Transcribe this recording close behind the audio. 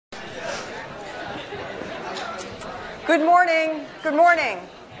Good morning. Good morning.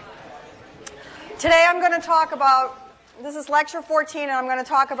 Today I'm going to talk about, this is lecture 14, and I'm going to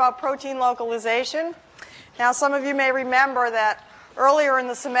talk about protein localization. Now, some of you may remember that earlier in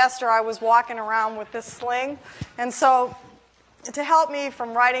the semester I was walking around with this sling, and so to help me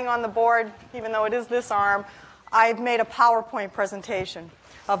from writing on the board, even though it is this arm, I've made a PowerPoint presentation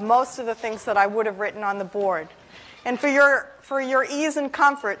of most of the things that I would have written on the board. And for your ease and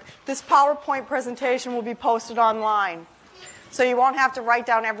comfort, this PowerPoint presentation will be posted online. So you won't have to write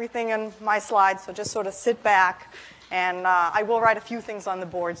down everything in my slides, so just sort of sit back, and I will write a few things on the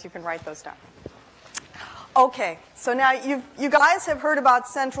board so you can write those down. Okay, so now you guys have heard about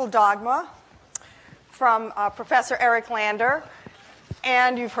central dogma from Professor Eric Lander,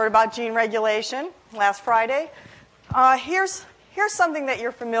 and you've heard about gene regulation last Friday. Here's something that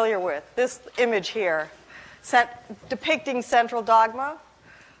you're familiar with, this image here. Depicting central dogma.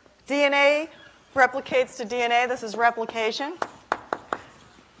 DNA replicates to DNA. This is replication.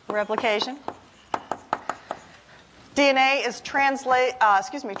 Replication. DNA is transcribed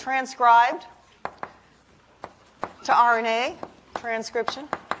to RNA, transcription.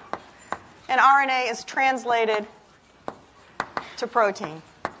 And RNA is translated to protein.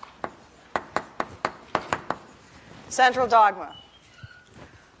 Central dogma.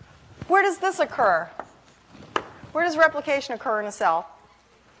 Where does this occur? Where does replication occur in a cell?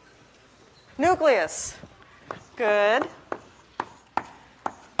 Nucleus. Good.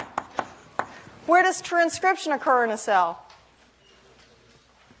 Where does transcription occur in a cell?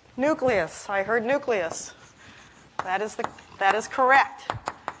 Nucleus. I heard nucleus. That is correct.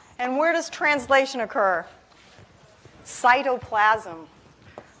 And where does translation occur? Cytoplasm.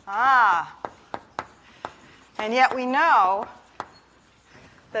 Ah. And yet we know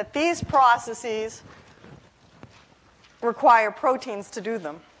that these processes require proteins to do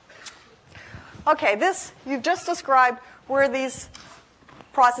them. Okay, you've just described where these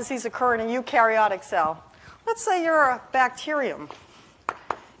processes occur in a eukaryotic cell. Let's say you're a bacterium.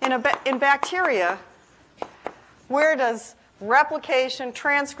 In bacteria, where does replication,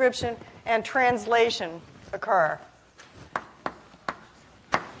 transcription, and translation occur?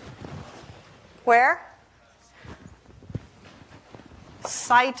 Where?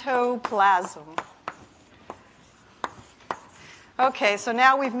 Cytoplasm. Okay, so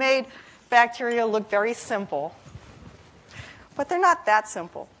now we've made bacteria look very simple. But they're not that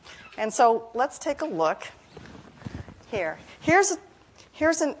simple. And so let's take a look here. Here's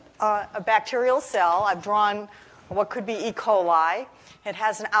a bacterial cell. I've drawn what could be E. coli. It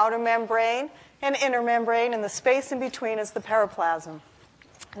has an outer membrane, an inner membrane, and the space in between is the periplasm.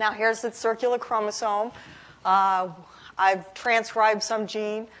 Now here's its circular chromosome. I've transcribed some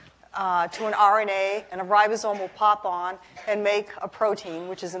gene to an RNA, and a ribosome will pop on and make a protein,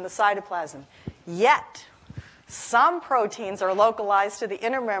 which is in the cytoplasm. Yet, some proteins are localized to the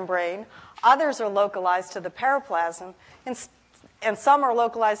inner membrane, others are localized to the periplasm, and some are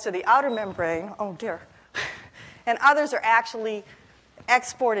localized to the outer membrane, oh dear, and others are actually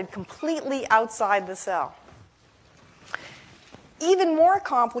exported completely outside the cell. Even more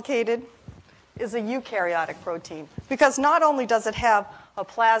complicated is a eukaryotic protein, because not only does it have a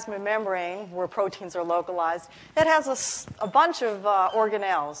plasmid membrane where proteins are localized, it has a bunch of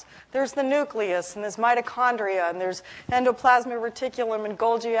organelles. There's the nucleus, and there's mitochondria, and there's endoplasmic reticulum and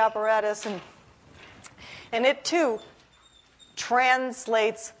Golgi apparatus, and it too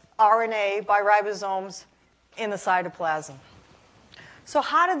translates RNA by ribosomes in the cytoplasm. So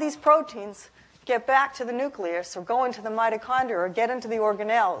how do these proteins get back to the nucleus or go into the mitochondria or get into the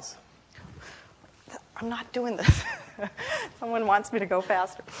organelles? I'm not doing this. Someone wants me to go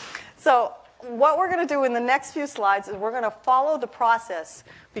faster. So what we're going to do in the next few slides is we're going to follow the process,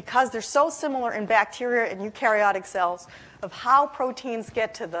 because they're so similar in bacteria and eukaryotic cells, of how proteins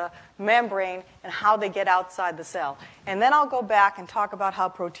get to the membrane and how they get outside the cell. And then I'll go back and talk about how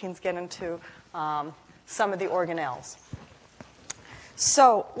proteins get into some of the organelles.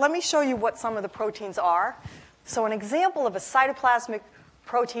 So let me show you what some of the proteins are. So an example of a cytoplasmic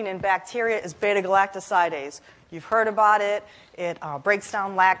protein in bacteria is beta-galactosidase. You've heard about it. It breaks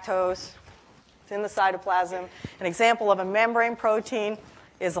down lactose. It's in the cytoplasm. An example of a membrane protein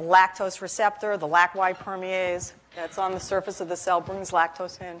is a lactose receptor, the lac-Y permease. That's on the surface of the cell, brings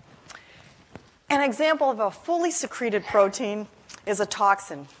lactose in. An example of a fully secreted protein is a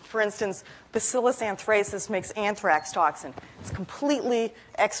toxin. For instance, Bacillus anthracis makes anthrax toxin. It's completely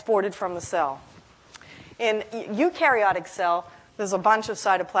exported from the cell. In eukaryotic cell, there's a bunch of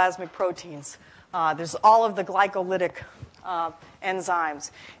cytoplasmic proteins. There's all of the glycolytic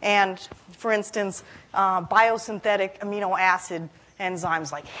enzymes. And, for instance, biosynthetic amino acid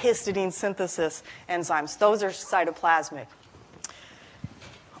enzymes like histidine synthesis enzymes. Those are cytoplasmic.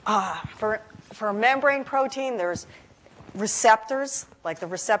 For a membrane protein, there's receptors, like the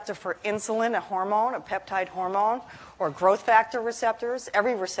receptor for insulin, a hormone, a peptide hormone, or growth factor receptors,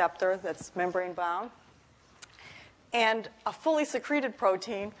 every receptor that's membrane bound. And a fully secreted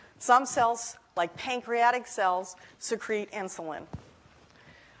protein, some cells, like pancreatic cells, secrete insulin.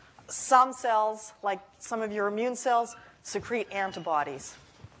 Some cells, like some of your immune cells, secrete antibodies.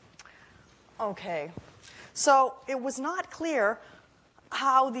 Okay, so it was not clear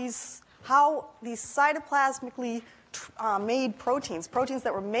how these cytoplasmically made proteins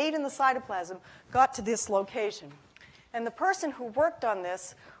that were made in the cytoplasm, got to this location. And the person who worked on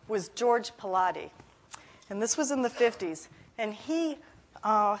this was George Palade. And this was in the 50s. And he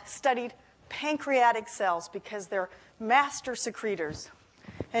studied pancreatic cells because they're master secretors.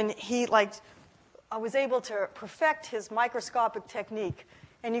 And he was able to perfect his microscopic technique.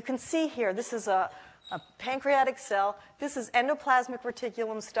 And you can see here, this is a pancreatic cell. This is endoplasmic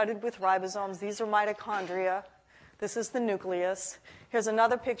reticulum studded with ribosomes. These are mitochondria. This is the nucleus. Here's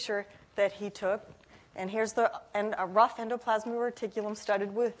another picture that he took. And here's a rough endoplasmic reticulum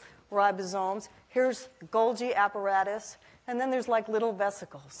studded with ribosomes. Here's Golgi apparatus. And then there's like little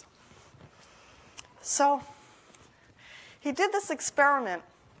vesicles. So he did this experiment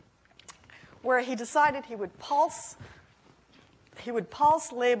where he decided he would pulse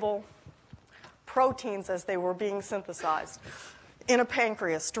label proteins as they were being synthesized in a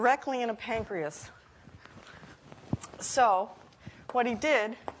pancreas, directly in a pancreas. So what he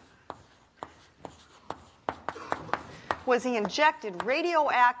did was he injected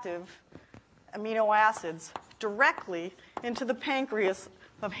radioactive amino acids directly into the pancreas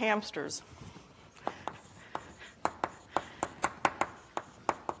of hamsters.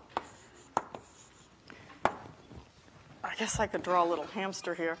 I guess I could draw a little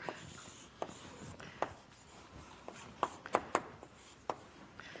hamster here.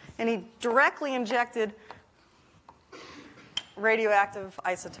 And he directly injected radioactive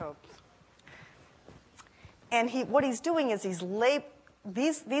isotopes. And what he's doing is these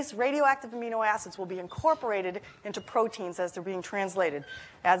radioactive amino acids will be incorporated into proteins as they're being translated.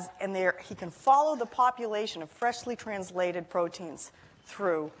 He can follow the population of freshly translated proteins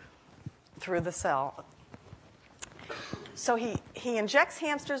through the cell. So he injects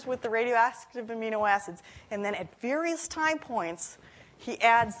hamsters with the radioactive amino acids, and then at various time points, he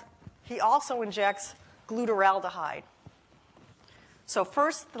also injects glutaraldehyde. So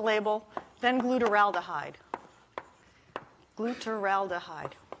first the label, then glutaraldehyde.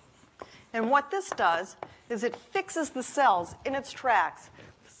 Glutaraldehyde. And what this does is it fixes the cells in its tracks.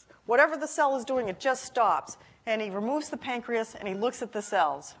 Whatever the cell is doing, it just stops. And he removes the pancreas, and he looks at the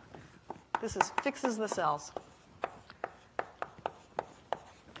cells. Fixes the cells.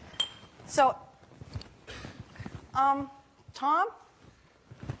 So, Tom?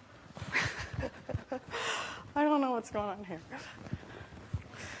 I don't know what's going on here.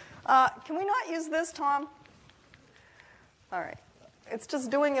 Can we not use this, Tom? All right. It's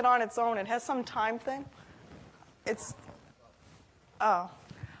just doing it on its own. It has some time thing. All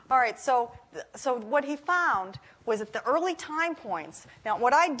right. So what he found was at the early time points. Now,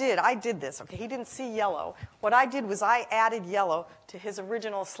 what I did this. Okay, he didn't see yellow. What I did was I added yellow to his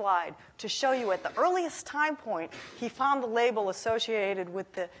original slide to show you at the earliest time point, he found the label associated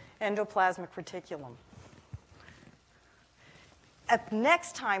with the endoplasmic reticulum. At the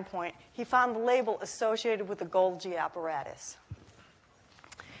next time point, he found the label associated with the Golgi apparatus.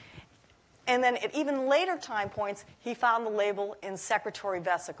 And then at even later time points, he found the label in secretory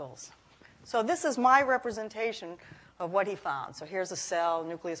vesicles. So this is my representation of what he found. So here's a cell,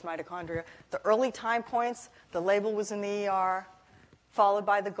 nucleus, mitochondria. The early time points, the label was in the ER, followed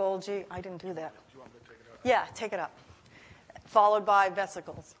by the Golgi. I didn't do that. Do you want me to take it up? Yeah, take it up. Followed by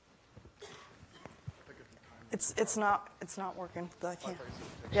vesicles. It's not working. I can't.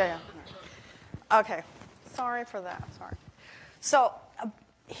 Yeah. Okay. Sorry for that. Sorry. So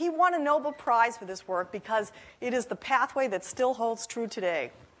he won a Nobel Prize for this work because it is the pathway that still holds true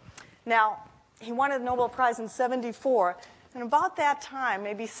today. Now, he won a Nobel Prize in '74, and about that time,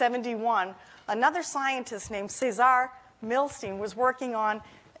 maybe '71, another scientist named Cesar Milstein was working on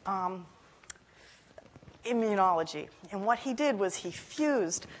immunology. And what he did was he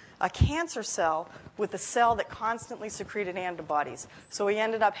fused a cancer cell with a cell that constantly secreted antibodies. So he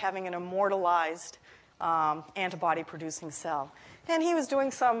ended up having an immortalized antibody-producing cell. And he was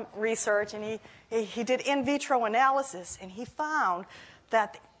doing some research, and he did in vitro analysis, and he found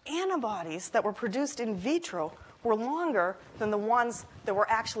that the antibodies that were produced in vitro were longer than the ones that were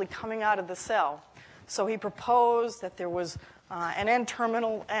actually coming out of the cell. So he proposed that there was an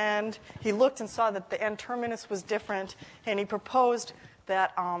N-terminal, and he looked and saw that the N-terminus was different, and he proposed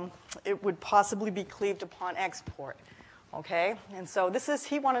that it would possibly be cleaved upon export. Okay? And so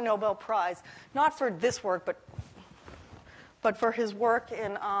he won a Nobel Prize, not for this work, but for his work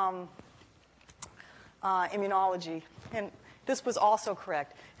in immunology. And this was also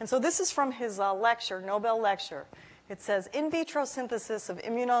correct. And so this is from his lecture, Nobel lecture. It says, in vitro synthesis of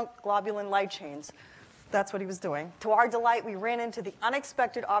immunoglobulin light chains. That's what he was doing. To our delight, we ran into the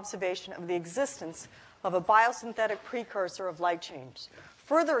unexpected observation of the existence of a biosynthetic precursor of light chains.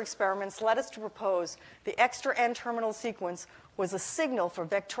 Further experiments led us to propose the extra N-terminal sequence was a signal for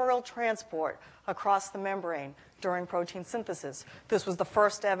vectorial transport across the membrane during protein synthesis. This was the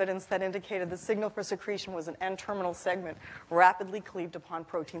first evidence that indicated the signal for secretion was an N-terminal segment rapidly cleaved upon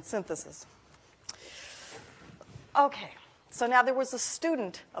protein synthesis. Okay, so now there was a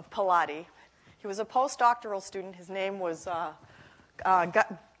student of Palade. He was a postdoctoral student. His name was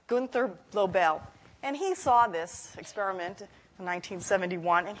Gunther Blobel. And he saw this experiment in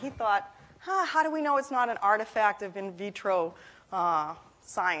 1971, and he thought, how do we know it's not an artifact of in vitro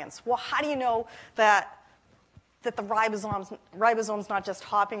science? Well, how do you know that the ribosome's not just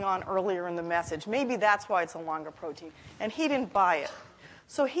hopping on earlier in the message? Maybe that's why it's a longer protein. And he didn't buy it.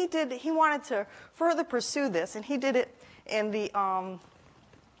 So he wanted to further pursue this, and he did it in the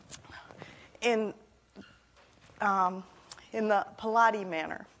Palade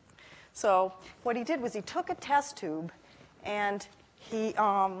manner. So what he did was he took a test tube and he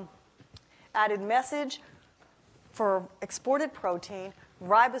added message for exported protein,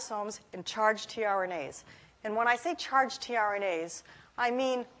 ribosomes, and charged tRNAs. And when I say charged tRNAs, I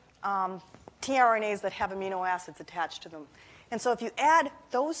mean tRNAs that have amino acids attached to them. And so if you add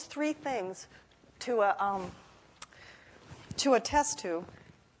those three things to a test tube,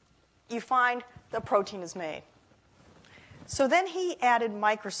 you find the protein is made. So then he added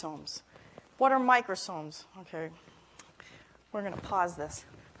microsomes. What are microsomes? Okay, we're going to pause this.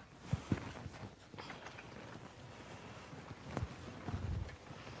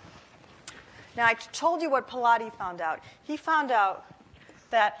 Now, I told you what Palade found out. He found out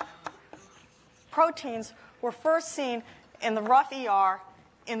that proteins were first seen in the rough ER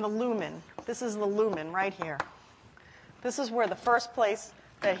in the lumen. This is the lumen right here. This is where the first place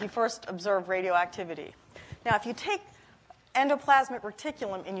that he first observed radioactivity. Now, if you take endoplasmic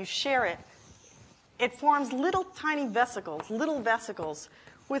reticulum and you share it, it forms little tiny vesicles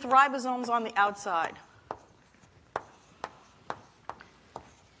with ribosomes on the outside.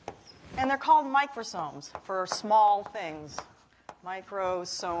 And they're called microsomes for small things,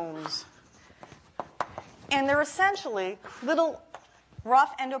 microsomes. And they're essentially little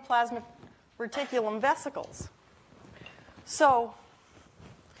rough endoplasmic reticulum vesicles. So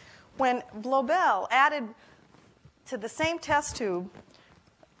when Blobel added to the same test tube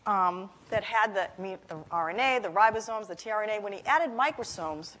that had the RNA, the ribosomes, the tRNA, when he added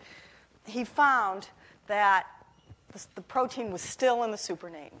microsomes, he found that the protein was still in the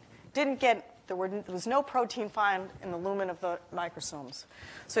supernatant. There was no protein found in the lumen of the microsomes.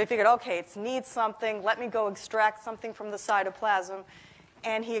 So he figured, okay, it needs something. Let me go extract something from the cytoplasm.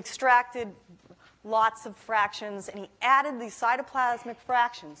 And he extracted lots of fractions, and he added these cytoplasmic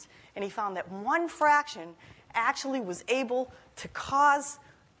fractions, and he found that one fraction actually was able to cause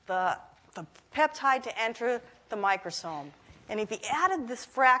the peptide to enter the microsome. And if he added this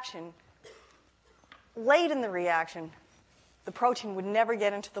fraction late in the reaction, the protein would never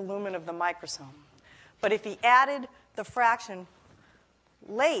get into the lumen of the microsome. But if he added the fraction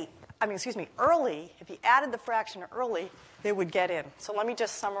early, if he added the fraction early, they would get in. So let me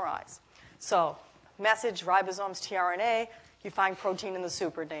just summarize. So message, ribosomes, tRNA, you find protein in the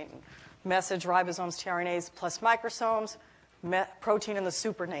supernatant. Message, ribosomes, tRNAs plus microsomes, protein in the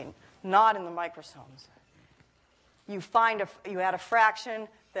supernatant, not in the microsomes. You add a fraction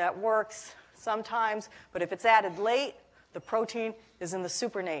that works sometimes, but if it's added late, the protein is in the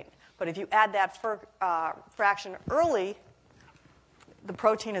supernatant. But if you add that fraction early, the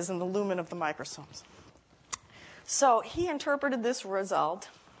protein is in the lumen of the microsomes. So he interpreted this result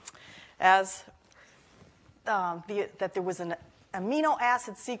as that there was an amino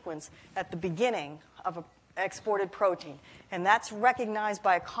acid sequence at the beginning of an exported protein, and that's recognized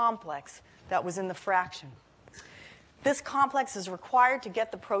by a complex that was in the fraction. This complex is required to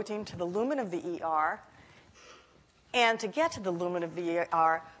get the protein to the lumen of the ER, and to get to the lumen of the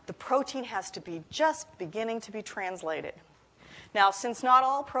ER, the protein has to be just beginning to be translated. Now, since not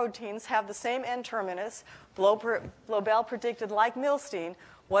all proteins have the same N-terminus, Blobel predicted, like Milstein,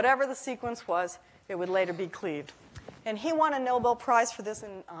 whatever the sequence was, it would later be cleaved. And he won a Nobel Prize for this in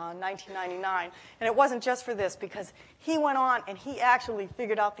 1999. And it wasn't just for this, because he went on and he actually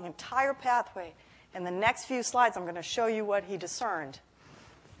figured out the entire pathway. In the next few slides, I'm going to show you what he discerned.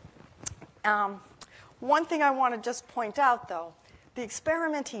 One thing I want to just point out, though, the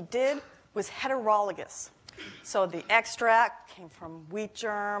experiment he did was heterologous. So the extract came from wheat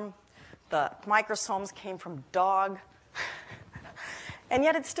germ. The microsomes came from dog. And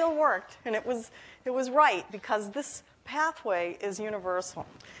yet it still worked. And it was right, because this pathway is universal.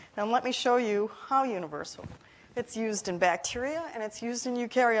 Now let me show you how universal. It's used in bacteria, and it's used in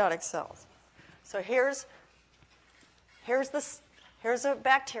eukaryotic cells. So here's a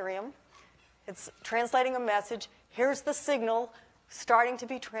bacterium. It's translating a message. Here's the signal starting to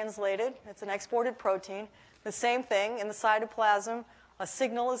be translated. It's an exported protein. The same thing in the cytoplasm. The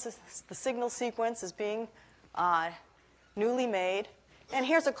signal sequence is being newly made. And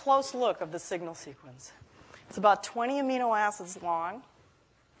here's a close look of the signal sequence. It's about 20 amino acids long.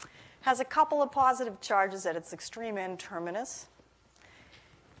 Has a couple of positive charges at its extreme end terminus.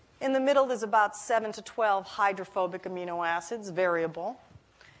 In the middle, there's about 7 to 12 hydrophobic amino acids, variable.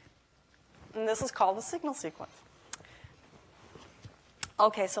 And this is called the signal sequence.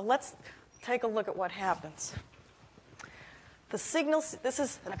 Okay, so let's take a look at what happens. The signal,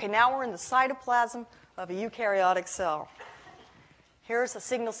 now we're in the cytoplasm of a eukaryotic cell. Here's a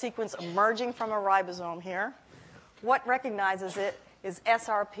signal sequence emerging from a ribosome here. What recognizes it is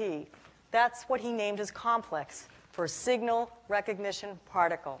SRP. That's what he named as complex, for signal recognition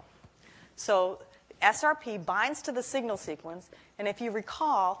particle. So SRP binds to the signal sequence, and if you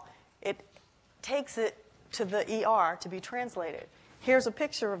recall, it takes it to the ER to be translated. Here's a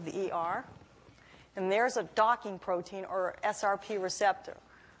picture of the ER, and there's a docking protein or SRP receptor.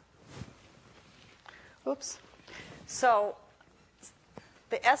 Oops. So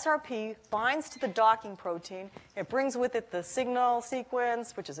the SRP binds to the docking protein. It brings with it the signal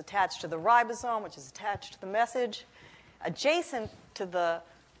sequence, which is attached to the ribosome, which is attached to the message. Adjacent to the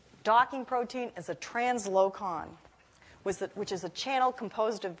docking protein is a translocon, which is a channel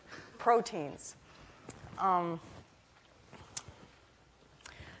composed of proteins.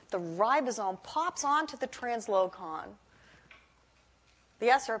 The ribosome pops onto the translocon. The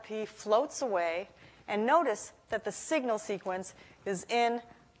SRP floats away, and notice that the signal sequence is in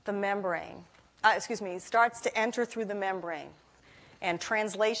the membrane. Starts to enter through the membrane, and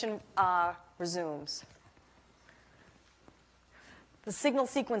translation resumes. The signal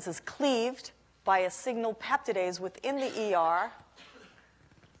sequence is cleaved by a signal peptidase within the ER.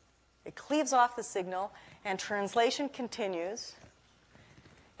 It cleaves off the signal, and translation continues.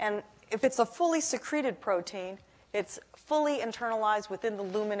 And if it's a fully secreted protein, it's fully internalized within the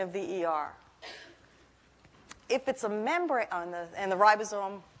lumen of the ER. If it's a membrane, and the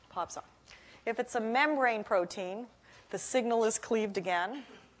ribosome pops up. If it's a membrane protein, the signal is cleaved again.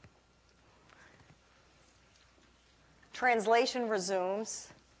 Translation resumes,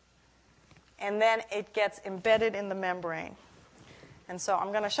 and then it gets embedded in the membrane. And so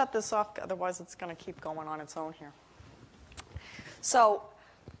I'm going to shut this off, otherwise it's going to keep going on its own here. So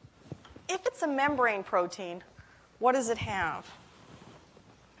if it's a membrane protein, what does it have?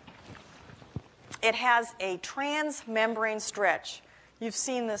 It has a transmembrane stretch. You've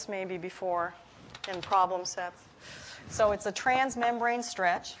seen this maybe before in problem sets. So it's a transmembrane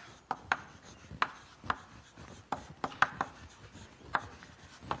stretch.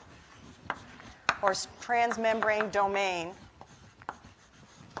 Or transmembrane domain.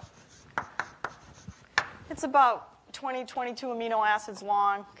 It's about 20, 22 amino acids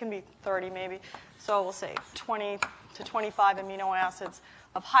long. Can be 30 maybe. So we'll say 20 to 25 amino acids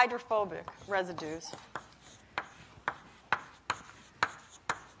of hydrophobic residues.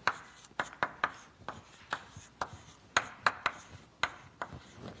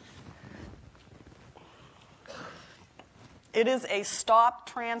 It is a stop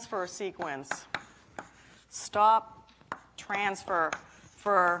transfer sequence. Stop transfer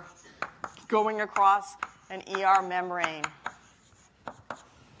for going across an ER membrane.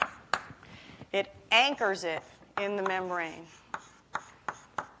 It anchors it in the membrane.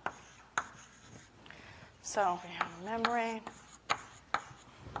 So we have a membrane.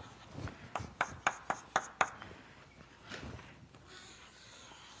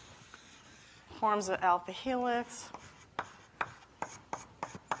 Forms an alpha helix.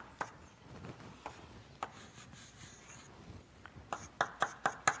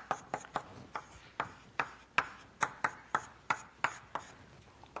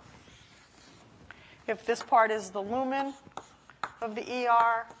 If this part is the lumen of the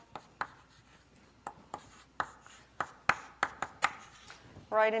ER,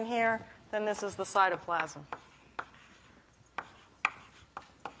 right in here, then this is the cytoplasm.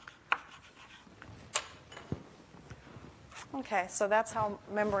 Okay, so that's how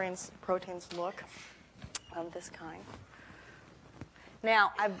proteins look of this kind.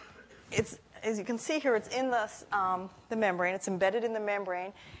 Now, as you can see here, it's in the membrane. It's embedded in the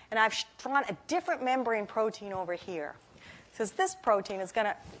membrane. And I've drawn a different membrane protein over here. It says this protein is going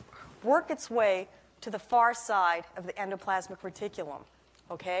to work its way to the far side of the endoplasmic reticulum.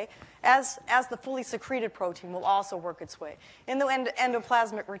 Okay? As the fully secreted protein will also work its way. In the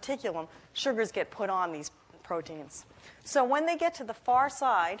endoplasmic reticulum, sugars get put on these proteins. So when they get to the far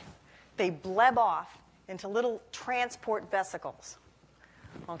side, they bleb off into little transport vesicles.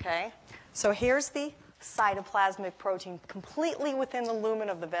 Okay? So here's the cytoplasmic protein completely within the lumen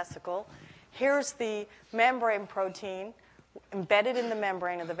of the vesicle. Here's the membrane protein embedded in the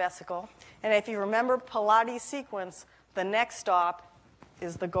membrane of the vesicle. And if you remember Pilates sequence, the next stop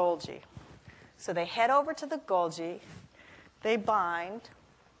is the Golgi. So they head over to the Golgi, they bind,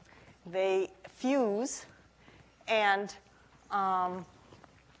 they fuse, and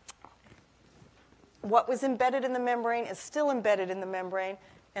what was embedded in the membrane is still embedded in the membrane,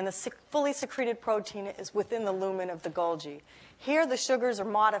 and the fully secreted protein is within the lumen of the Golgi. Here the sugars are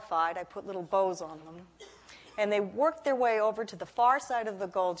modified. I put little bows on them. And they work their way over to the far side of the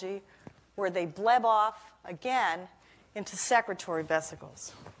Golgi, where they bleb off again into secretory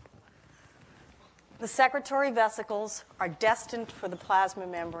vesicles. The secretory vesicles are destined for the plasma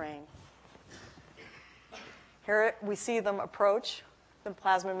membrane. Here we see them approach the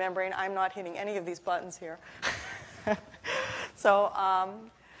plasma membrane. I'm not hitting any of these buttons here. So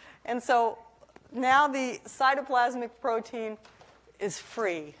now the cytoplasmic protein is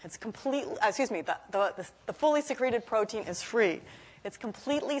free. It's completely, the fully secreted protein is free. It's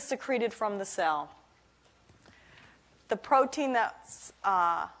completely secreted from the cell. The protein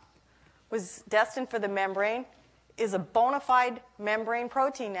that was destined for the membrane is a bona fide membrane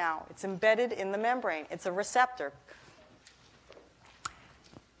protein now. It's embedded in the membrane. It's a receptor.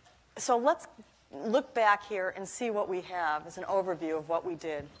 So let's look back here and see what we have as an overview of what we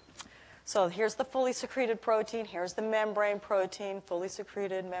did. So here's the fully secreted protein. Here's the membrane protein, fully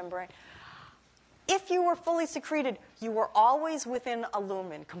secreted membrane. If you were fully secreted, you were always within a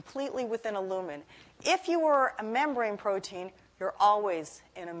lumen, completely within a lumen. If you were a membrane protein, you're always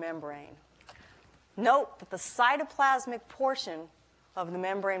in a membrane. Note that the cytoplasmic portion of the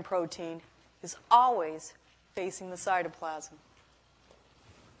membrane protein is always facing the cytoplasm.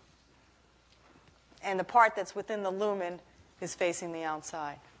 And the part that's within the lumen is facing the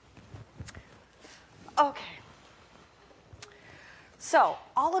outside. Okay. So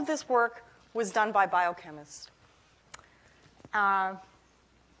all of this work was done by biochemists.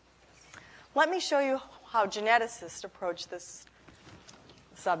 Let me show you how geneticists approach this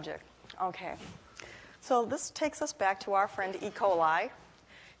subject. Okay. So this takes us back to our friend E. coli.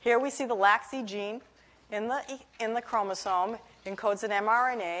 Here we see the LAC-Z gene in the chromosome, encodes an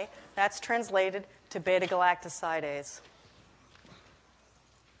mRNA that's translated to beta-galactosidase.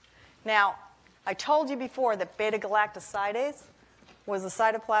 Now, I told you before that beta-galactosidase was a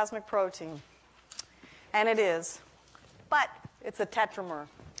cytoplasmic protein. And it is. But it's a tetramer.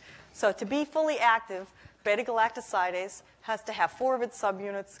 So to be fully active, beta-galactosidase has to have 4 of its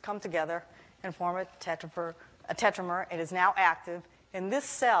subunits come together and form a tetramer. It is now active. And this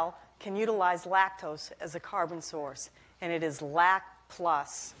cell can utilize lactose as a carbon source. And it is Lac+.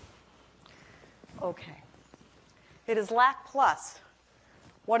 Okay. It is Lac+.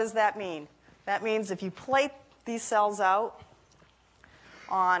 What does that mean? That means if you plate these cells out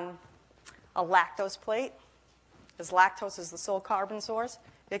on a lactose plate, as lactose is the sole carbon source,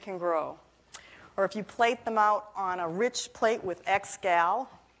 it can grow. Or if you plate them out on a rich plate with X-gal,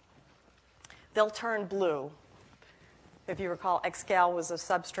 they'll turn blue. If you recall, X-gal was a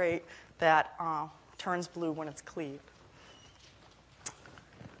substrate that turns blue when it's cleaved.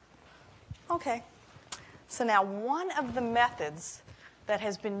 Okay. So now one of the methods that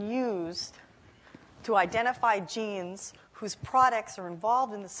has been used to identify genes whose products are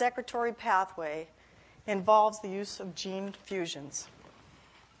involved in the secretory pathway involves the use of gene fusions.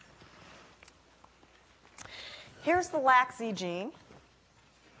 Here's the LAC-Z gene.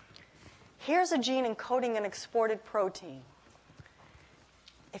 Here's a gene encoding an exported protein.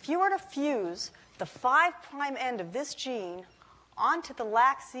 If you were to fuse the 5' end of this gene onto the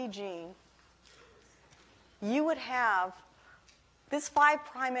LAC-Z gene, you would have this 5'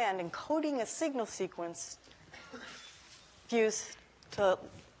 end encoding a signal sequence fused to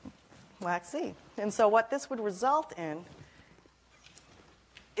LAC-Z. And so what this would result in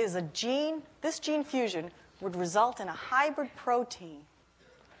is this gene fusion would result in a hybrid protein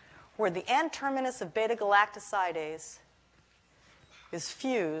where the N-terminus of beta-galactosidase is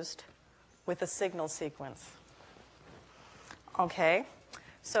fused with a signal sequence. Okay?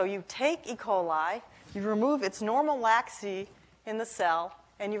 So you take E. coli, you remove its normal laxity in the cell,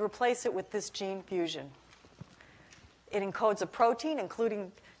 and you replace it with this gene fusion. It encodes a protein,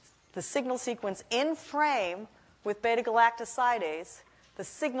 including the signal sequence in frame with beta-galactosidase. The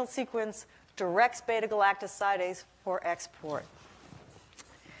signal sequence directs beta-galactosidase for export.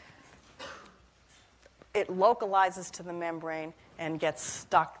 It localizes to the membrane and gets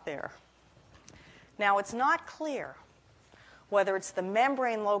stuck there. Now, it's not clear whether it's the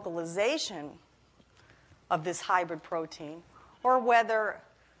membrane localization of this hybrid protein or whether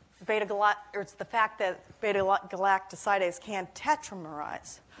it's the fact that beta-galactosidase can't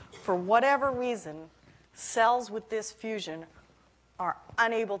tetramerize. For whatever reason, cells with this fusion are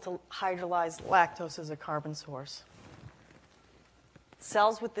unable to hydrolyze lactose as a carbon source.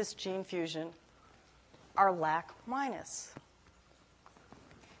 Cells with this gene fusion are lac minus.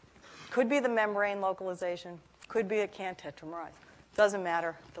 Could be the membrane localization, could be it can't tetramerize. Doesn't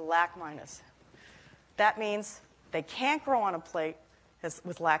matter, the lac minus. That means they can't grow on a plate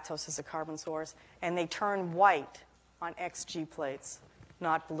with lactose as a carbon source, and they turn white on XG plates,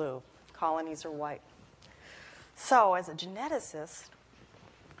 not blue. Colonies are white. So as a geneticist,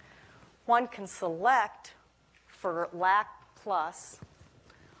 one can select for lac plus.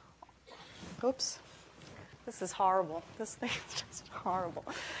 Oops. This is horrible. This thing is just horrible.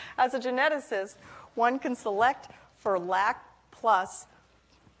 As a geneticist, one can select for lac plus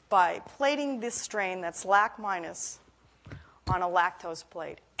by plating this strain that's lac minus on a lactose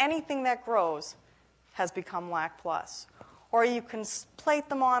plate. Anything that grows has become lac plus. Or you can plate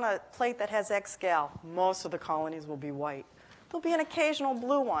them on a plate that has X-gal. Most of the colonies will be white. There'll be an occasional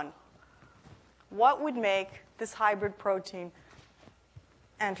blue one. What would make this hybrid protein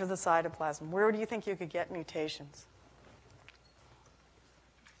enter the cytoplasm? Where do you think you could get mutations?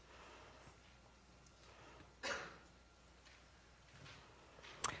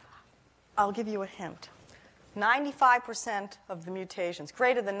 I'll give you a hint. 95% of the mutations,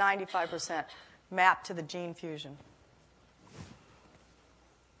 greater than 95%, map to the gene fusion.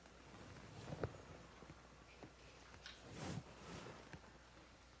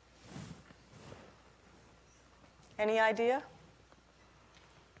 Any idea?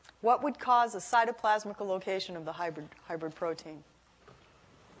 What would cause a cytoplasmic location of the hybrid protein?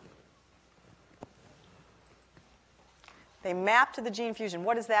 They map to the gene fusion.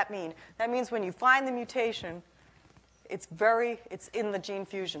 What does that mean? That means when you find the mutation, it's in the gene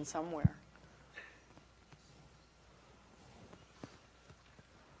fusion somewhere.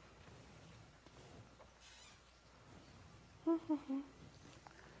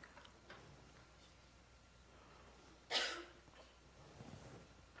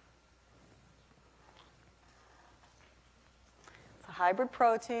 Hybrid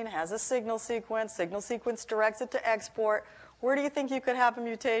protein has a signal sequence. Signal sequence directs it to export. Where do you think you could have a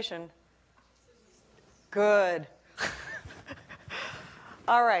mutation? Good.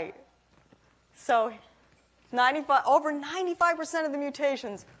 All right. So over 95% of the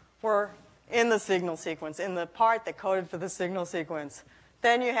mutations were in the signal sequence, in the part that coded for the signal sequence.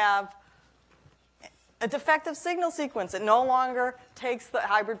 Then you have a defective signal sequence. It no longer takes the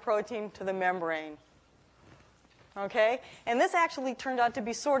hybrid protein to the membrane. Okay? And this actually turned out to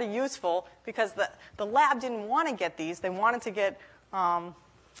be sort of useful because the lab didn't want to get these. They wanted to get,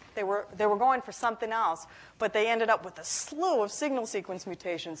 they were going for something else, but they ended up with a slew of signal sequence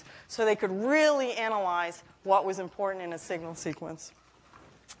mutations so they could really analyze what was important in a signal sequence.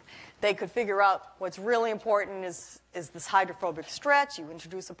 They could figure out what's really important is this hydrophobic stretch. You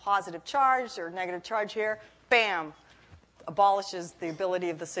introduce a positive charge or negative charge here, bam, abolishes the ability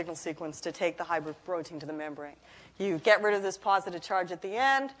of the signal sequence to take the hybrid protein to the membrane. You get rid of this positive charge at the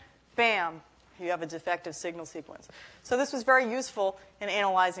end, bam, you have a defective signal sequence. So this was very useful in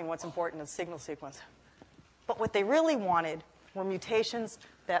analyzing what's important in the signal sequence. But what they really wanted were mutations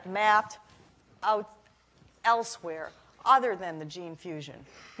that mapped out elsewhere other than the gene fusion.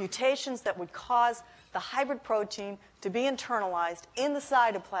 Mutations that would cause the hybrid protein to be internalized in the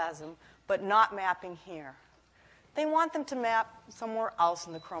cytoplasm, but not mapping here. They want them to map somewhere else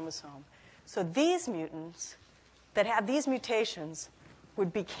in the chromosome. So these mutants that have these mutations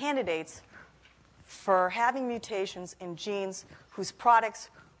would be candidates for having mutations in genes whose products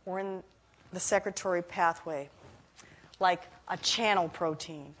were in the secretory pathway, like a channel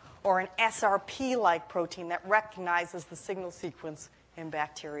protein or an SRP-like protein that recognizes the signal sequence in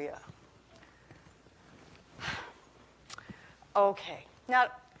bacteria. Okay, now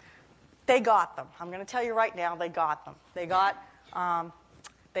they got them. I'm going to tell you right now, they got them.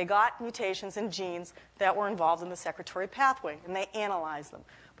 They got mutations in genes that were involved in the secretory pathway, and they analyzed them.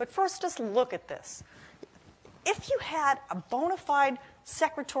 But first, just look at this. if you had a bona fide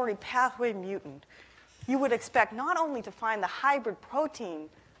secretory pathway mutant, you would expect not only to find the hybrid protein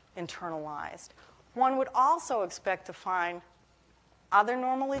internalized, one would also expect to find other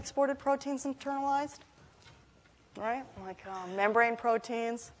normally exported proteins internalized, right? Like membrane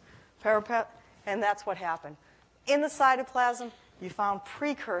proteins, and that's what happened. In the cytoplasm, you found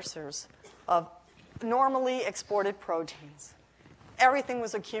precursors of normally exported proteins. Everything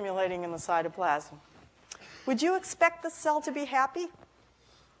was accumulating in the cytoplasm. Would you expect the cell to be happy?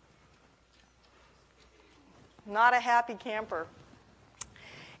 Not a happy camper.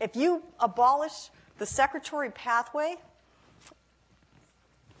 If you abolish the secretory pathway,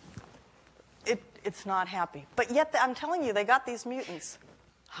 it's not happy. But yet, I'm telling you, they got these mutants.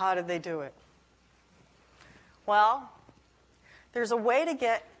 How did they do it? Well, there's a way to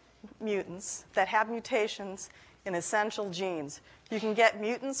get mutants that have mutations in essential genes. You can get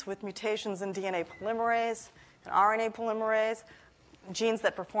mutants with mutations in DNA polymerase and RNA polymerase, genes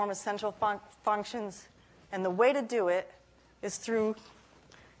that perform essential functions. And the way to do it is through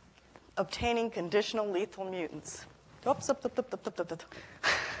obtaining conditional lethal mutants.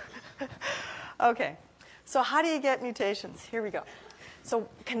 Okay, so how do you get mutations? Here we go. So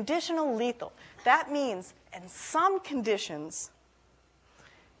conditional lethal. That means in some conditions,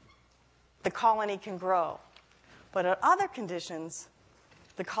 the colony can grow. But in other conditions,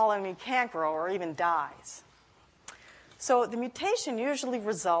 the colony can't grow or even dies. So the mutation usually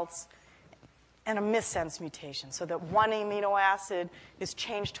results in a missense mutation, so that one amino acid is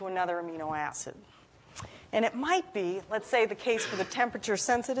changed to another amino acid. And it might be, let's say the case for the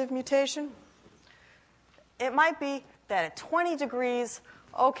temperature-sensitive mutation, it might be that at 20 degrees,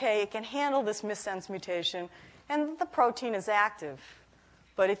 okay, it can handle this missense mutation, and the protein is active.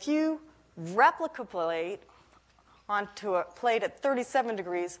 But if you replicate onto a plate at 37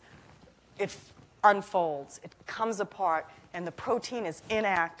 degrees, it unfolds, it comes apart, and the protein is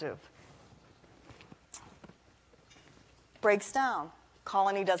inactive. Breaks down,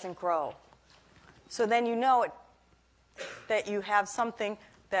 colony doesn't grow. So then you know that you have something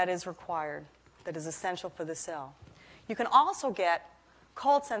that is required, that is essential for the cell. You can also get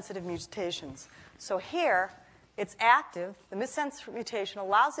cold-sensitive mutations. So here, it's active. The missense mutation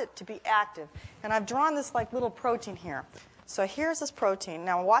allows it to be active. And I've drawn this like little protein here. So here's this protein.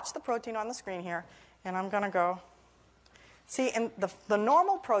 Now watch the protein on the screen here, and I'm going to go. See, and the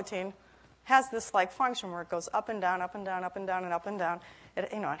normal protein has this like function where it goes up and down, up and down, up and down, and up and down.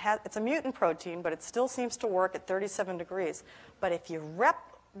 It's a mutant protein, but it still seems to work at 37 degrees. But if you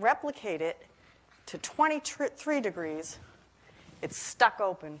replicate it to 23 degrees, it's stuck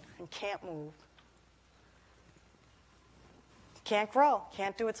open and can't move. Can't grow,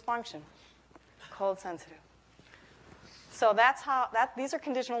 can't do its function. Cold sensitive. So that's how, these are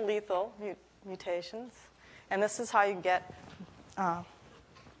conditional lethal mutations. And this is how you get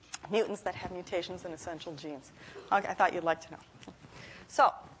mutants that have mutations in essential genes. Okay, I thought you'd like to know.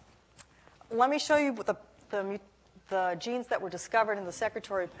 So let me show you the genes that were discovered in the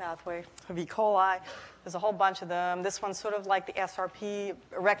secretory pathway of E. coli. There's a whole bunch of them. This one's sort of like the SRP,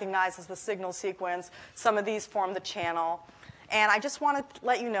 recognizes the signal sequence. Some of these form the channel. And I just want to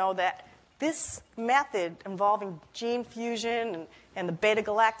let you know that this method involving gene fusion and the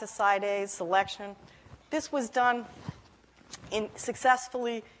beta-galactosidase selection, this was done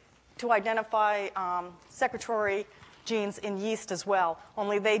successfully to identify secretory genes in yeast as well,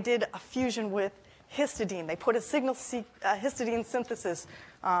 only they did a fusion with histidine. They put a histidine synthesis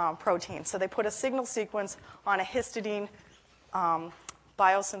protein. So they put a signal sequence on a histidine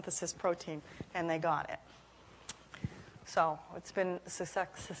biosynthesis protein, and they got it. So it's been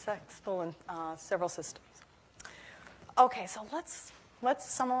successful in several systems. Okay, so let's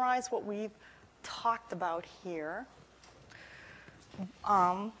summarize what we've talked about here.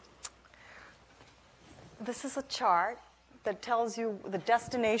 This is a chart that tells you the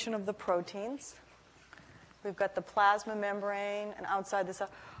destination of the proteins. We've got the plasma membrane, and outside the cell.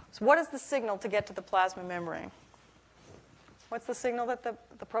 So what is the signal to get to the plasma membrane? What's the signal that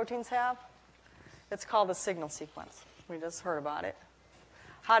the proteins have? It's called the signal sequence. We just heard about it.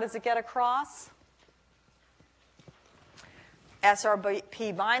 How does it get across?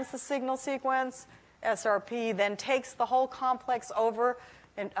 SRP binds the signal sequence. SRP then takes the whole complex over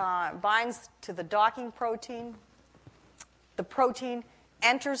and binds to the docking protein. The protein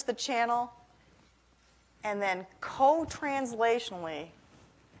enters the channel, and then co-translationally,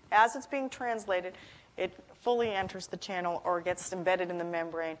 as it's being translated, it fully enters the channel or gets embedded in the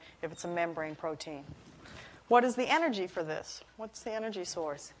membrane if it's a membrane protein. What is the energy for this? What's the energy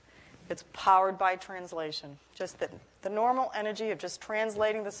source? It's powered by translation. Just the normal energy of just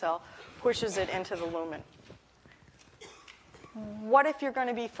translating the cell pushes it into the lumen. What if you're going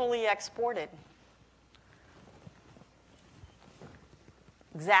to be fully exported?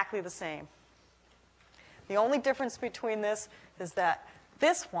 Exactly the same. The only difference between this is that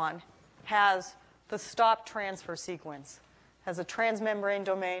this one has the stop transfer sequence, has a transmembrane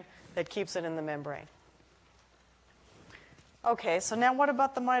domain that keeps it in the membrane. Okay, so now what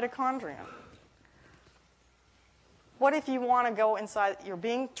about the mitochondria? What if you want to go inside, you're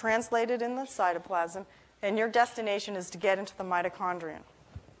being translated in the cytoplasm, and your destination is to get into the mitochondrion?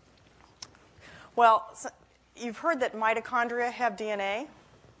 Well, so you've heard that mitochondria have DNA.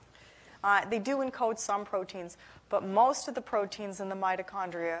 They do encode some proteins, but most of the proteins in the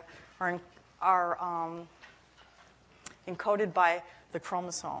mitochondria are encoded by the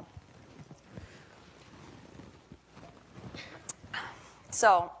chromosome.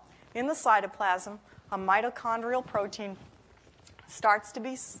 So, in the cytoplasm, a mitochondrial protein starts to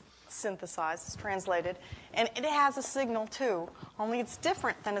be synthesized, it's translated, and it has a signal too, only it's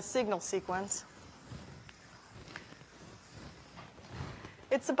different than a signal sequence.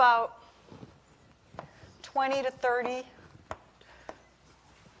 It's about 20 to 30,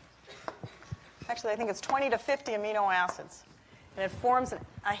 actually I think it's 20 to 50 amino acids, and it forms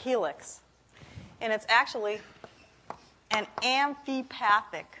a helix. And it's actually an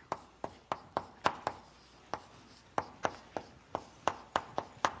amphipathic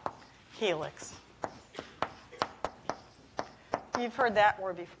helix. You've heard that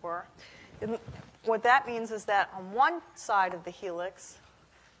word before. What that means is that on one side of the helix,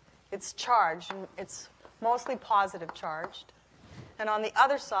 it's charged, and it's mostly positive charged. And on the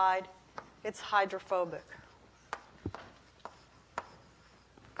other side, it's hydrophobic.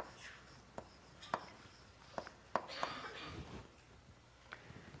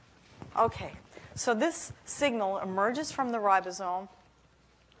 Okay, so this signal emerges from the ribosome,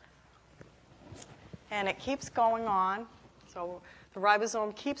 and it keeps going on. So the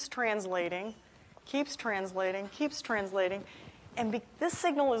ribosome keeps translating, keeps translating, keeps translating. And this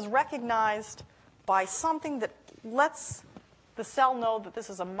signal is recognized by something that lets the cell know that this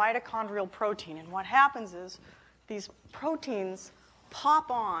is a mitochondrial protein. And what happens is these proteins pop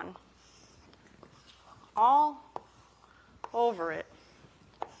on all over it.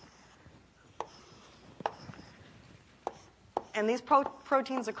 And these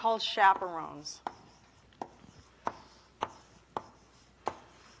proteins are called chaperones.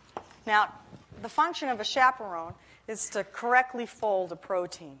 Now, the function of a chaperone is to correctly fold a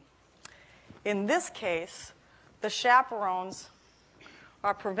protein. In this case, the chaperones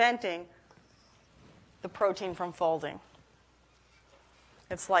are preventing the protein from folding.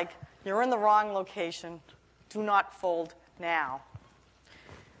 It's like, you're in the wrong location. Do not fold now.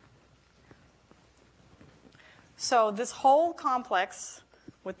 So this whole complex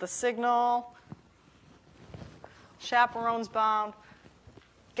with the signal, chaperones bound,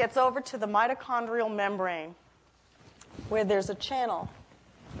 gets over to the mitochondrial membrane where there's a channel.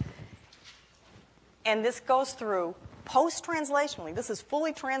 And this goes through post-translationally. This is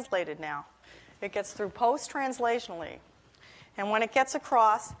fully translated now. It gets through post-translationally. And when it gets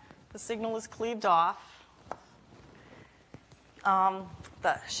across, the signal is cleaved off.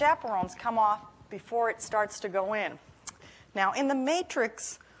 The chaperones come off before it starts to go in. Now, in the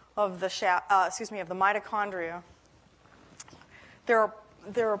matrix of the mitochondria, there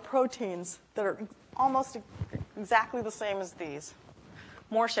are proteins that are almost exactly the same as these.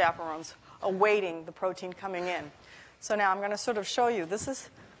 More chaperones awaiting the protein coming in. So now I'm going to sort of show you. This is,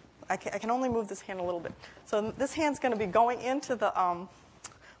 I can only move this hand a little bit. So this hand's going to be going into the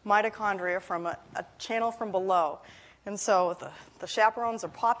mitochondria from a channel from below. And so the chaperones are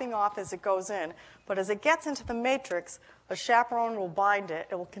popping off as it goes in. But as it gets into the matrix, a chaperone will bind it.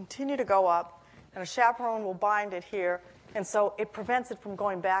 It will continue to go up, and a chaperone will bind it here. And so it prevents it from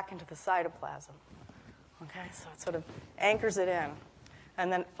going back into the cytoplasm. Okay, so it sort of anchors it in,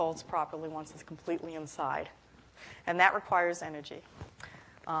 and then it folds properly once it's completely inside. And that requires energy,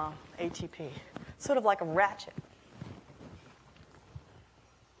 ATP. Sort of like a ratchet.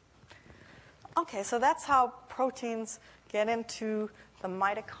 Okay, so that's how proteins get into the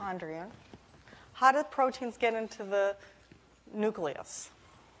mitochondrion. How do proteins get into the nucleus?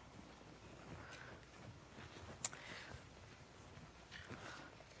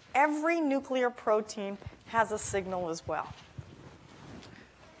 Every nuclear protein has a signal as well.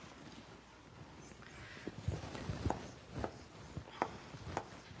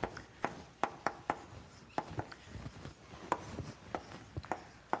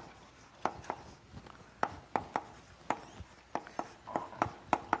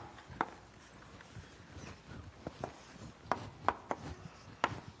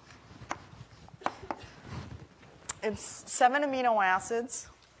 It's 7 amino acids.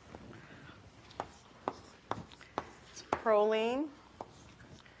 It's proline,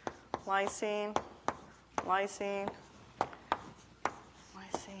 lysine, lysine,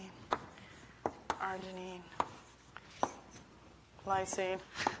 lysine, arginine, lysine,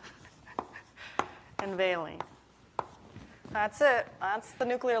 and valine. That's it. That's the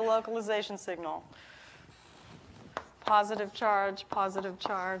nuclear localization signal. Positive charge, positive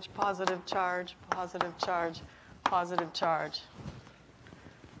charge, positive charge, positive charge, positive charge.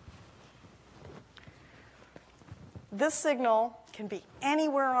 This signal can be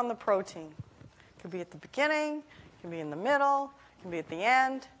anywhere on the protein. It can be at the beginning, it can be in the middle, it can be at the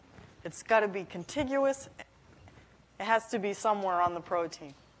end. It's got to be contiguous. It has to be somewhere on the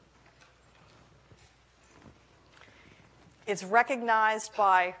protein. It's recognized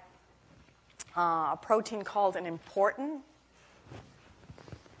by a protein called an important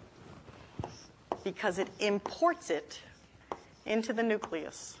because it imports it into the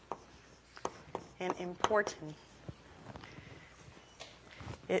nucleus. An important.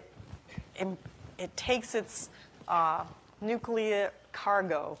 It takes its nuclear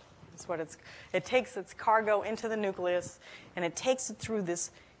cargo. That's what it takes its cargo into the nucleus, and it takes it through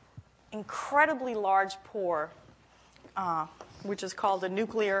this incredibly large pore, which is called a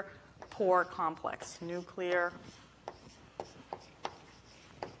nuclear pore complex. Nuclear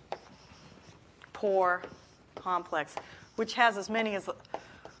pore complex, which has as many as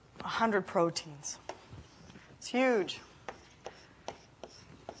 100 proteins. It's huge.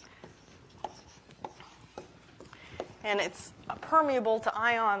 And it's permeable to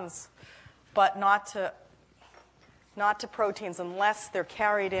ions, but not to proteins unless they're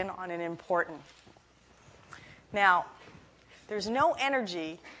carried in on an important. Now, there's no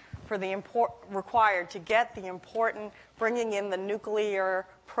energy for the required to get the important, bringing in the nuclear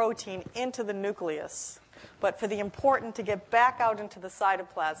protein into the nucleus. But for the important to get back out into the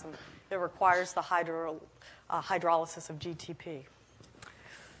cytoplasm, it requires the hydrolysis of GTP.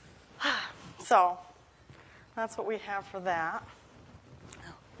 So that's what we have for that.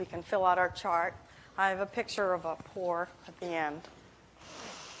 We can fill out our chart. I have a picture of a pore at the end.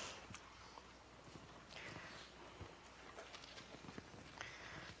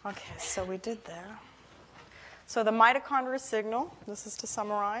 Okay, so we did that. So the mitochondrial signal, this is to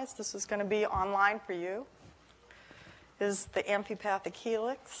summarize, this is going to be online for you, is the amphipathic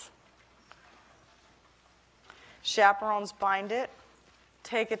helix. Chaperones bind it,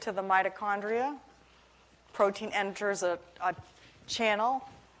 take it to the mitochondria. Protein enters a channel.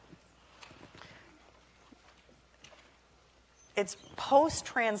 It's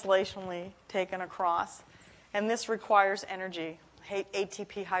post-translationally taken across, and this requires energy,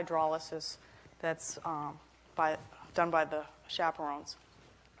 ATP hydrolysis that's done by the chaperones.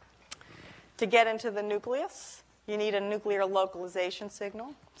 To get into the nucleus, you need a nuclear localization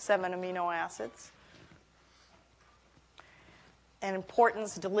signal, 7 amino acids. And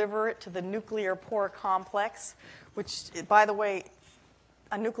importance, deliver it to the nuclear pore complex, which, by the way,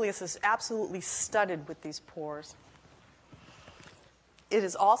 a nucleus is absolutely studded with these pores. It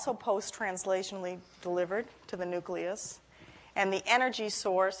is also post-translationally delivered to the nucleus. And the energy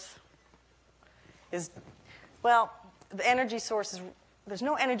source is, well, the energy source is, there's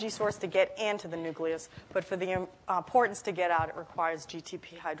no energy source to get into the nucleus, but for the importance to get out, it requires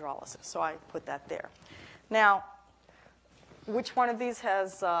GTP hydrolysis. So I put that there. Now, which one of these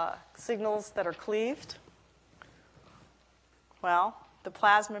has signals that are cleaved? Well, the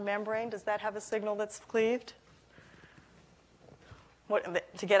plasma membrane, does that have a signal that's cleaved?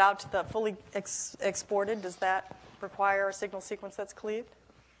 To get out to the fully exported, does that require a signal sequence that's cleaved?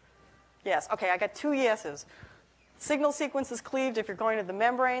 Yes. Okay, I got 2 yeses. Signal sequence is cleaved if you're going to the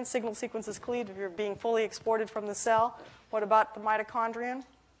membrane. Signal sequence is cleaved if you're being fully exported from the cell. What about the mitochondrion?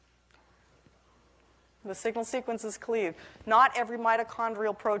 The signal sequence is cleaved. Not every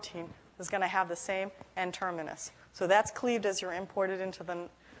mitochondrial protein is going to have the same N-terminus. So that's cleaved as you're imported into the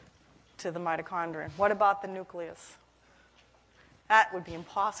mitochondrion. What about the nucleus? That would be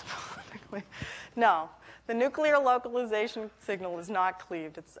impossible. No, the nuclear localization signal is not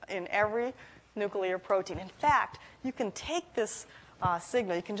cleaved. It's in every nuclear protein. In fact, you can take this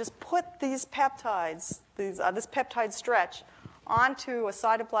signal, you can just put these peptides, this peptide stretch, onto a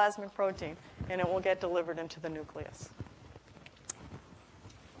cytoplasmic protein, and it will get delivered into the nucleus.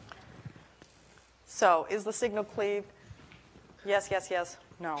 So, is the signal cleaved? Yes, yes, yes,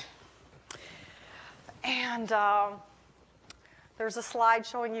 no. And there's a slide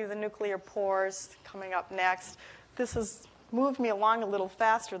showing you the nuclear pores coming up next. This has moved me along a little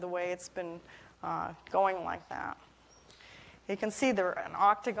faster the way it's been going like that. You can see they're an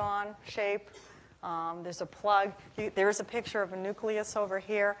octagon shape. There's a plug. There is a picture of a nucleus over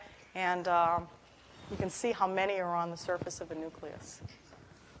here, and you can see how many are on the surface of a nucleus.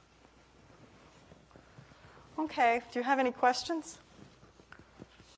 Okay, do you have any questions?